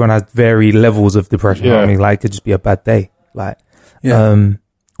know, everyone has varied levels of depression. You know what I mean, like it could just be a bad day, like, or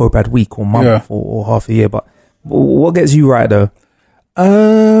a bad week or month or half a year. But what gets you right though?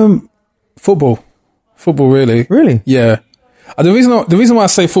 Football, really. Yeah. The reason why I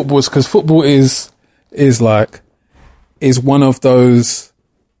say football is because football is one of those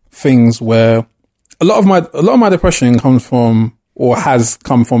things where a lot of my depression comes from or has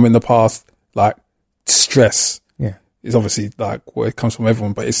come from in the past, like stress. Yeah. It's obviously like where it comes from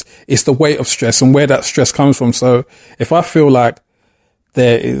everyone, but it's the weight of stress and where that stress comes from. So if I feel like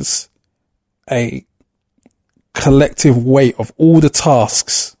there is a collective weight of all the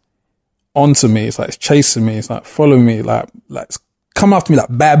tasks onto me, it's like it's chasing me, it's like following me, like it's come after me like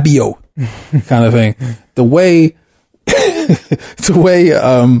Babio kind of thing. The way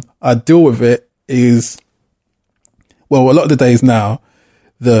I deal with it is, well, a lot of the days now,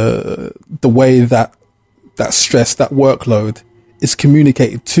 the way that stress, that workload is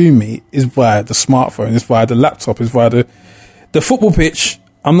communicated to me is via the smartphone, is via the laptop, is via the football pitch.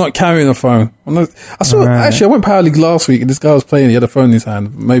 I'm not carrying a phone. Actually, I went Power League last week and this guy was playing, he had a phone in his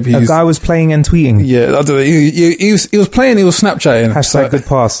hand. Maybe a guy was playing and tweeting. Yeah, I don't know. He was playing, he was Snapchatting. Hashtag good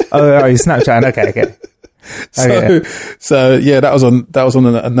pass. Oh, he's Snapchatting. Okay. So yeah, that was on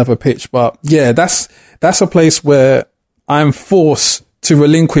another pitch. But yeah, that's a place where I'm forced to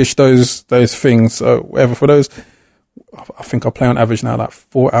relinquish those things. So whatever, for those, I think I play on average now like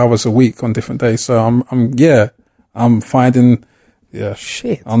 4 hours a week on different days. So I'm finding,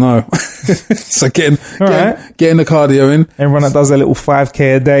 shit. I know. So getting the cardio in. Everyone that does a little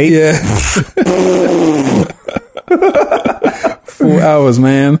 5K a day. Yeah. 4 hours,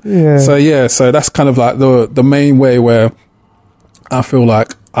 man. Yeah. So that's kind of like the main way where I feel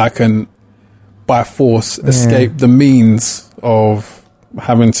like I can, by force, escape the means of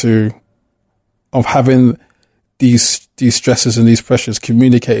having these stresses and these pressures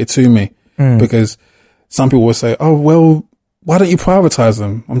communicated to me. Because some people will say, oh, well, why don't you prioritize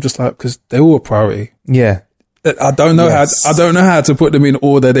them? I'm just like, because they're all a priority. Yeah. I don't know how to put them in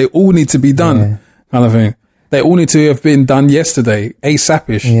order. They all need to be done, kind of thing. They all need to have been done yesterday,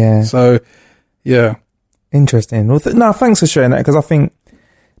 ASAP-ish. Yeah. So, yeah. Interesting. Well, thanks for sharing that, because I think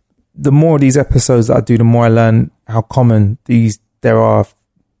the more of these episodes that I do, the more I learn how common there are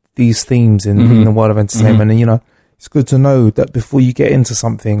these themes in the world of entertainment. And, you know, it's good to know that before you get into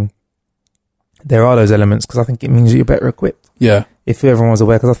something, there are those elements, because I think it means you're better equipped. Yeah. If everyone was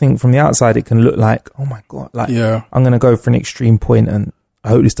aware, because I think from the outside it can look like, oh my God, like I'm going to go for an extreme point, and I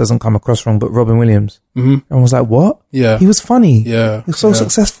hope this doesn't come across wrong, but Robin Williams. Everyone was like, what? Yeah. He was funny. Yeah. He was so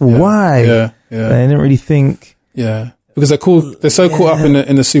successful. Yeah. Why? Yeah. And I didn't really think. Yeah. Because they're so caught up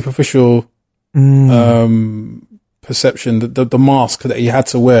in the superficial perception, the mask that he had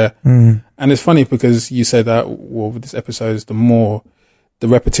to wear. And it's funny because you say that, well, with this episode, the more the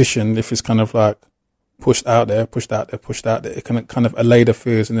repetition, if it's kind of like pushed out there, it can kind of allay the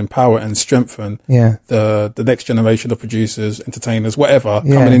fears and empower and strengthen the next generation of producers, entertainers, whatever,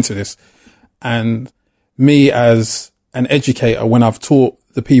 coming into this. And me as an educator, when I've taught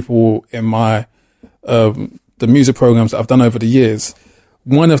the people in my the music programs that I've done over the years,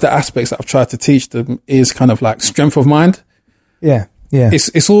 one of the aspects that I've tried to teach them is kind of like strength of mind. Yeah.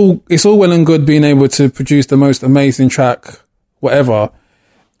 It's all well and good being able to produce the most amazing track, whatever.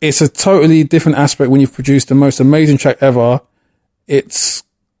 It's a totally different aspect when you've produced the most amazing track ever. It's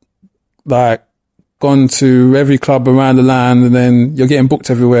like gone to every club around the land, and then you're getting booked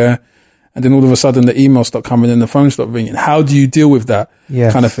everywhere, and then all of a sudden the emails start coming and the phone start ringing. How do you deal with that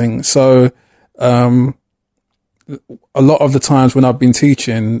kind of thing? So, a lot of the times when I've been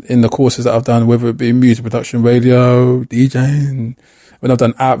teaching in the courses that I've done, whether it be music production, radio, DJing, when I've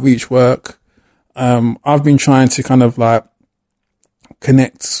done outreach work, I've been trying to kind of like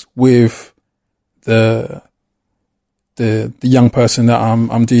connect with the young person that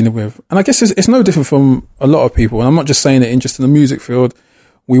I'm dealing with. And I guess it's no different from a lot of people. And I'm not just saying it in the music field.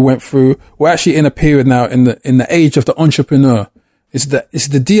 We're actually in a period now in the age of the entrepreneur. It's the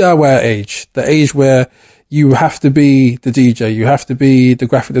DIY age, the age where you have to be the DJ, you have to be the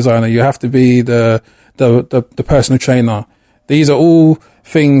graphic designer, you have to be the personal trainer. These are all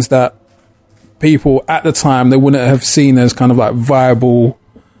things that people at the time, they wouldn't have seen as kind of like viable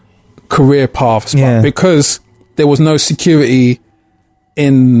career paths, but because there was no security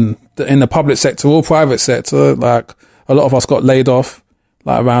in the public sector or private sector, like a lot of us got laid off,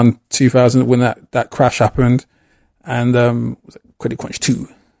 like around 2000 when that crash happened, and was it Credit Crunch 2?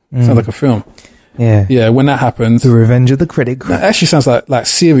 Sounds like a film. Yeah, when that happened, The Revenge of the Credit Crunch. That actually sounds like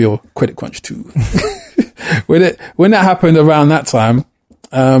serial Credit Crunch 2. when that happened around that time,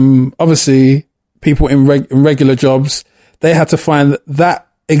 obviously people in regular jobs, they had to find that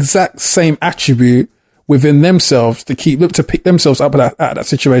exact same attribute within themselves to pick themselves up out of that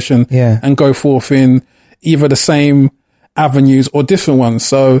situation and go forth in either the same avenues or different ones.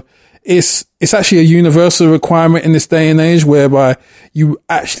 So it's actually a universal requirement in this day and age whereby you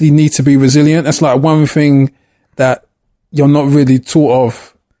actually need to be resilient. That's like one thing that you're not really taught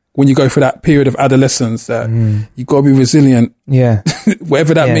of when you go through that period of adolescence, that you got to be resilient. Yeah.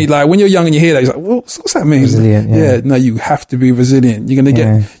 Whatever that means. Like when you're young and you hear that, you're like, what's that mean? Resilient, no, you have to be resilient. You're going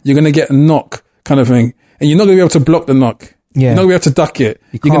to get a knock kind of thing. And you're not going to be able to block the knock. Yeah. You're not going to be able to duck it.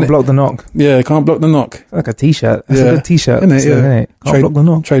 You can't block the knock. Yeah, you can't block the knock. It's like a t-shirt. That's a good t-shirt. Isn't it? Yeah. Can't block the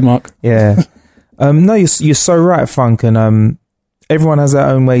knock. Trademark. Yeah. No, you're so right, Funk. And everyone has their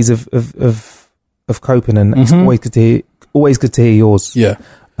own ways of coping, and it's always good to hear yours. Yeah.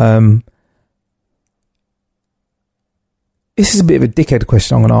 This is a bit of a dickhead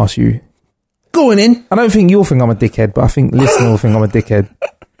question I'm going to ask you. Going in. I don't think you'll think I'm a dickhead, but I think the listener will think I'm a dickhead.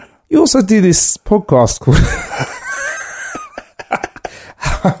 You also do this podcast called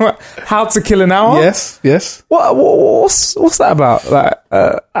How to Kill an Hour? Yes. What's that about? Like,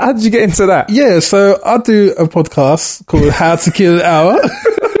 how did you get into that? Yeah, so I do a podcast called How to Kill an Hour.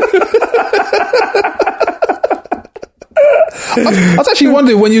 I was actually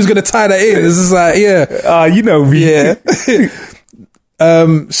wondering when you was going to tie that in. It's just like, you know me. Yeah.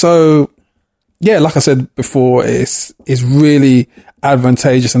 So yeah, like I said before, it's really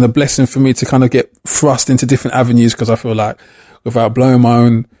advantageous and a blessing for me to kind of get thrust into different avenues, because I feel like without blowing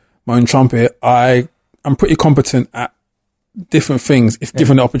my own trumpet, I'm pretty competent at different things if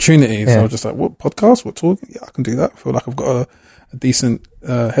given the opportunity. So I was just like, what podcast, what talk? Yeah, I can do that. I feel like I've got a decent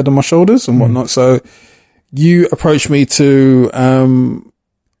head on my shoulders and whatnot. So you approached me to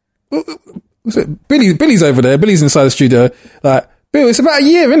was it Billy's over there? Billy's inside the studio. Like, Bill, it's about a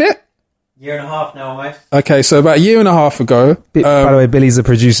year, isn't it? Year and a half now, almost. Okay, so about a year and a half ago. By the way, Billy's the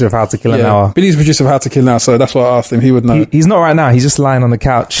producer of How to Kill an Hour. Billy's the producer of How to Kill an Hour, so that's what I asked him. He would know. He's not right now. He's just lying on the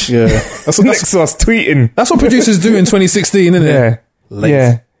couch. Yeah. That's next to us tweeting. That's what producers do in 2016, isn't it?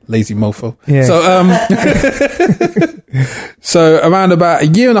 Yeah. Lazy mofo. Yeah. So, so around about a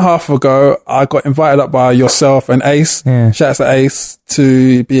year and a half ago, I got invited up by yourself and Ace. Yeah. Shout out to Ace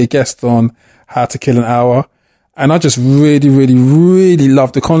to be a guest on How to Kill an Hour. And I just really, really, really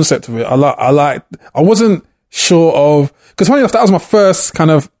loved the concept of it. I wasn't sure of, because funny enough, that was my first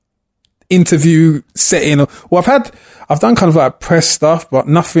kind of interview setting. Well, I've done kind of like press stuff, but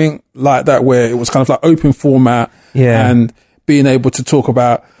nothing like that where it was kind of like open format and being able to talk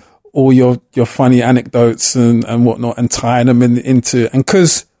about all your funny anecdotes and whatnot and tying them into, and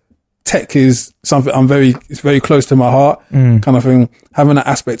because tech is something it's very close to my heart, kind of thing, having that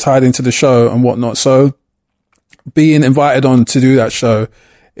aspect tied into the show and whatnot. So being invited on to do that show,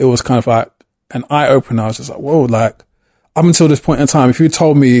 it was kind of like an eye opener. I was just like, whoa, like up until this point in time, if you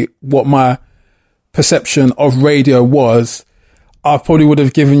told me what my perception of radio was, I probably would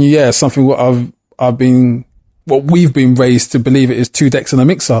have given you, something what we've been raised to believe it is 2 decks and a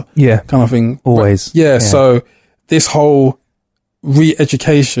mixer. Yeah. Kind of thing. Always. Yeah. So this whole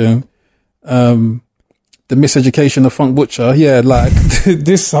re-education, the miseducation of Funk Butcher. Yeah. Like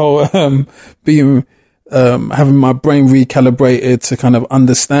this whole, being, having my brain recalibrated to kind of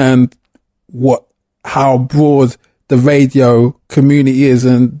understand how broad the radio community is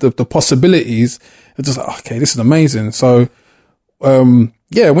and the possibilities. It's just like, okay, this is amazing. So, when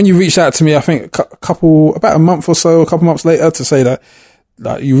you reached out to me, I think about a month or so, a couple months later, to say that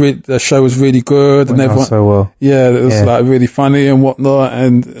like the show was really good and everyone, so well. It was like really funny and whatnot,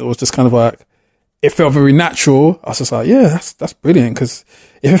 and it was just kind of like, it felt very natural. I was just like, that's brilliant, because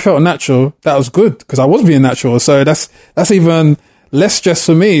if it felt natural, that was good, because I was being natural. So that's even less stress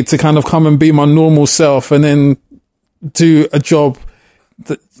for me to kind of come and be my normal self and then do a job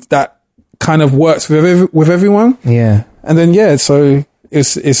that kind of works with everyone. Yeah. And then, so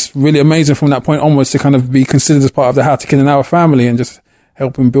it's really amazing from that point onwards to kind of be considered as part of the How to Kill an Hour family and just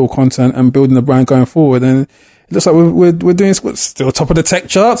helping build content and building the brand going forward. And it looks like we're doing still top of the tech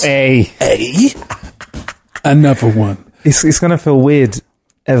charts. Hey. Another one. It's going to feel weird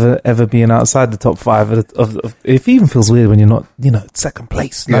ever being outside the top 5 of it even feels weird when you're not, second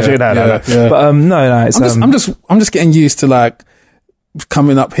place. No. But no, it's, I'm just getting used to like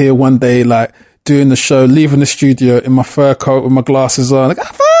coming up here one day, like doing the show, leaving the studio in my fur coat with my glasses on, like,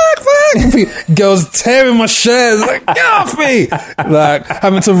 fuck, girls tearing my shirt, like, get off me, like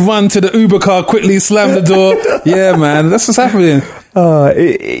having to run to the Uber car, quickly slam the door. Yeah, man, that's what's happening.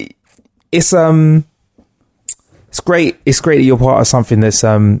 It's great. It's great that you're part of something that's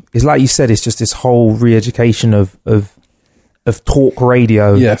it's like you said, it's just this whole re-education of talk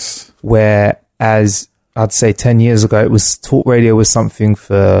radio. Yes. Whereas I'd say 10 years ago, talk radio was something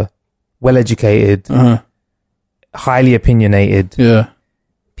for well-educated, highly opinionated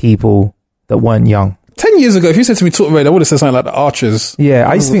people that weren't young. 10 years ago, if you said to me talk radio, I would have said something like the Archers. Yeah,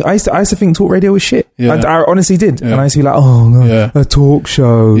 I used to think talk radio was shit. Yeah. I honestly did. And I used to be like, oh no, a talk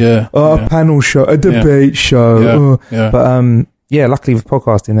show, a panel show, a debate show. But luckily with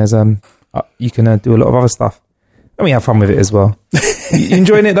podcasting, there's you can do a lot of other stuff. And we have fun with it as well. You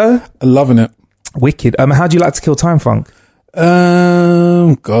enjoying it though? I'm loving it. Wicked. How do you like to kill time, Funk?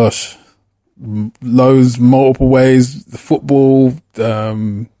 Gosh, multiple ways. The football,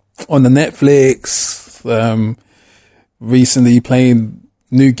 on the Netflix, recently playing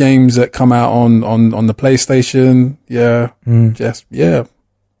new games that come out on the PlayStation. You're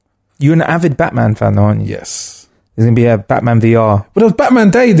an avid Batman fan though, aren't you? Yes. There's going to be a Batman VR. But it was Batman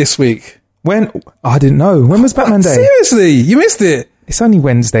Day this week. When? I didn't know. When was Batman Day? Seriously? You missed it? It's only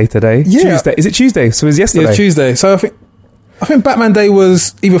Wednesday today. Yeah. Tuesday. Is it Tuesday? So it was yesterday? Yeah, Tuesday. So I think Batman Day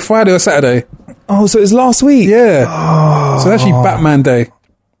was either Friday or Saturday. Oh, so it was last week? Yeah. Oh. So it's actually Batman Day.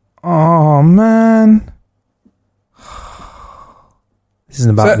 Oh, man. This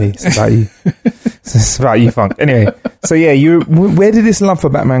isn't about me. It's about you. It's about you, Funk. Anyway, so yeah, where did this love for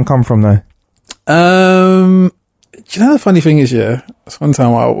Batman come from, though? Do you know the funny thing is, this one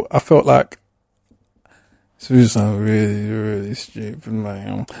time I felt like Susan, really, really stupid,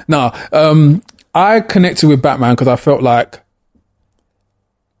 man. No, I connected with Batman because I felt like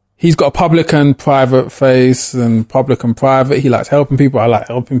he's got a public and private face, and public and private. He likes helping people. I like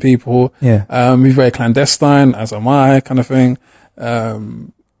helping people. Yeah. He's very clandestine, as am I, kind of thing.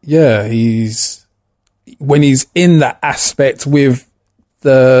 Yeah, when he's in that aspect with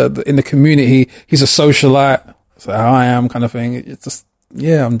in the community, he's a socialite. So how I am, kind of thing. It's just,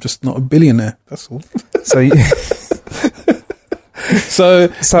 yeah, I'm just not a billionaire. That's all. So yeah.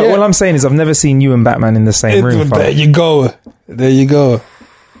 What I'm saying is I've never seen you and Batman in the same room. There you go. The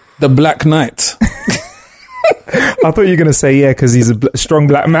Black Knight. I thought you were going to say, yeah, because he's a strong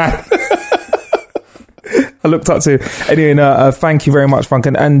black man. I looked up to. Anyway, no, thank you very much, Funk,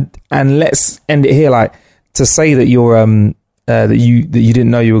 and let's end it here. Like, to say that you're that you didn't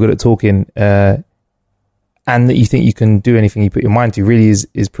know you were good at talking, and that you think you can do anything you put your mind to, really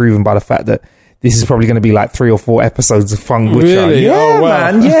is proven by the fact that this is probably going to be like 3 or 4 episodes of Funk Butcher. Really? Yeah, oh,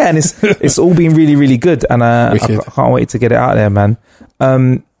 wow. man. Yeah, and it's all been really, really good, and I can't wait to get it out there, man.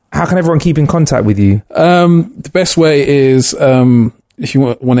 How can everyone keep in contact with you? The best way is if you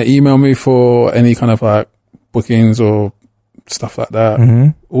want to email me for any kind of like bookings or stuff like that. Mm-hmm.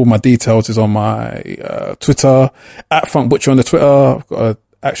 All my details is on my Twitter, at Funk Butcher on the Twitter. I've got an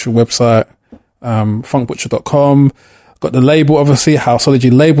actual website, funkbutcher.com. I've got the label, obviously,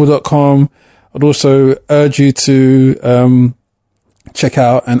 houseologylabel.com. I'd also urge you to check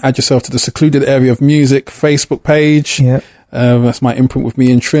out and add yourself to the Secluded Area of Music Facebook page. Yeah. That's my imprint with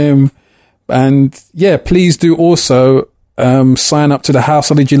me and Trim. And yeah, please do also sign up to the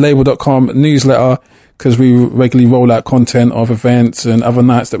houseologylabel.com newsletter, because we regularly roll out content of events and other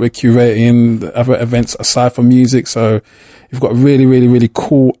nights that we're curating, other events aside from music. So we've got a really, really, really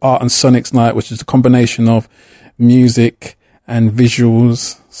cool Art and Sonics night, which is a combination of music and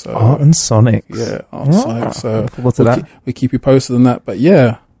visuals. So Art and Sonics. Yeah, Art and Sonics. So we keep you posted on that. But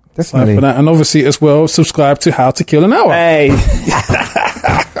yeah, definitely. For that. And obviously as well, subscribe to How to Kill an Hour. Hey.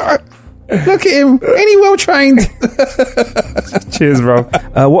 Look at him. Ain't he well trained? Cheers, bro.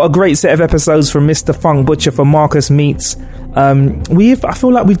 What a great set of episodes from Mr. Funk Butcher for Marcus Meets. I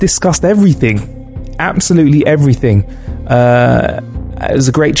feel like we've discussed everything. Absolutely everything. It was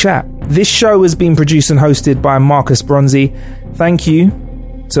a great chat. This show has been produced and hosted by Marcus Bronzy. Thank you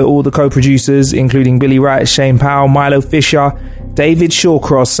to all the co-producers, including Billy Wright, Shane Powell, Milo Fisher, David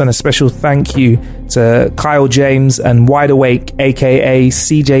Shawcross, and a special thank you to Kyle James and Wide Awake, aka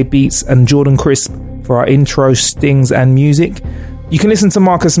CJ Beats, and Jordan Crisp for our intro, stings, and music. You can listen to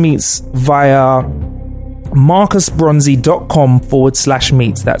Marcus Meets via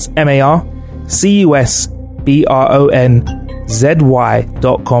marcusbronzy.com/meets. That's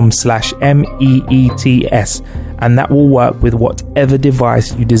marcusbronzy.com/meets, and that will work with whatever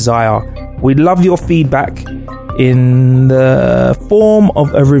device you desire. We'd love your feedback in the form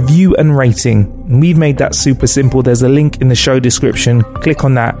of a review and rating. We've made that super simple. There's a link in the show description. Click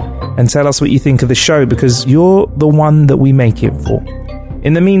on that and tell us what you think of the show, because you're the one that we make it for.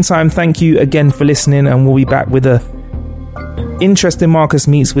 In the meantime, thank you again for listening, and we'll be back with a interesting Marcus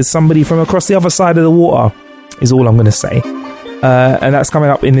Meets with somebody from across the other side of the water, is all I'm going to say. And that's coming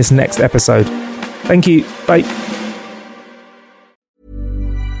up in this next episode. Thank you. Bye.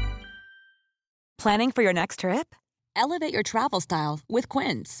 Planning for your next trip? Elevate your travel style with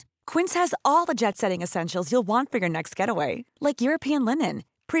Quince. Quince has all the jet-setting essentials you'll want for your next getaway, like European linen,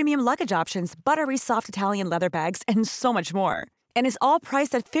 premium luggage options, buttery soft Italian leather bags, and so much more. And is all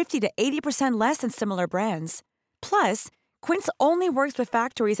priced at 50 to 80% less than similar brands. Plus, Quince only works with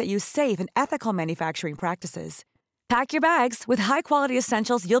factories that use safe and ethical manufacturing practices. Pack your bags with high-quality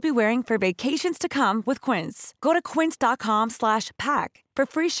essentials you'll be wearing for vacations to come with Quince. Go to quince.com/pack for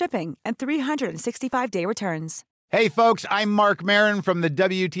free shipping and 365-day returns. Hey, folks, I'm Mark Maron from the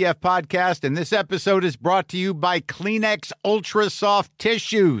WTF Podcast, and this episode is brought to you by Kleenex Ultra Soft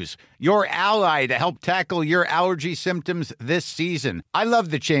Tissues, your ally to help tackle your allergy symptoms this season. I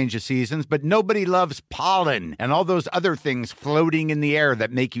love the change of seasons, but nobody loves pollen and all those other things floating in the air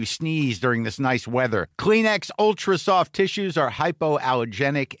that make you sneeze during this nice weather. Kleenex Ultra Soft Tissues are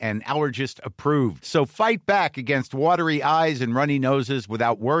hypoallergenic and allergist approved, so fight back against watery eyes and runny noses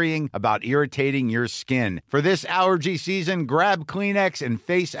without worrying about irritating your skin. For this allergy season, grab Kleenex and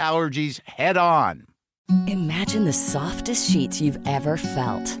face allergies head on. Imagine the softest sheets you've ever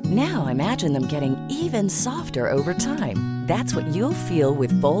felt. Now imagine them getting even softer over time. That's what you'll feel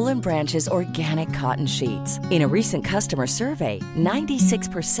with Boll & Branch's organic cotton sheets. In a recent customer survey,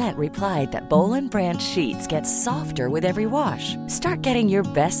 96% replied that Boll & Branch sheets get softer with every wash. Start getting your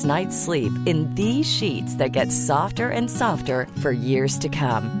best night's sleep in these sheets that get softer and softer for years to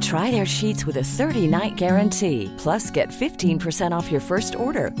come. Try their sheets with a 30-night guarantee. Plus, get 15% off your first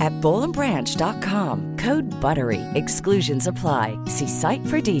order at bollandbranch.com. Code BUTTERY. Exclusions apply. See site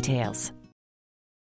for details.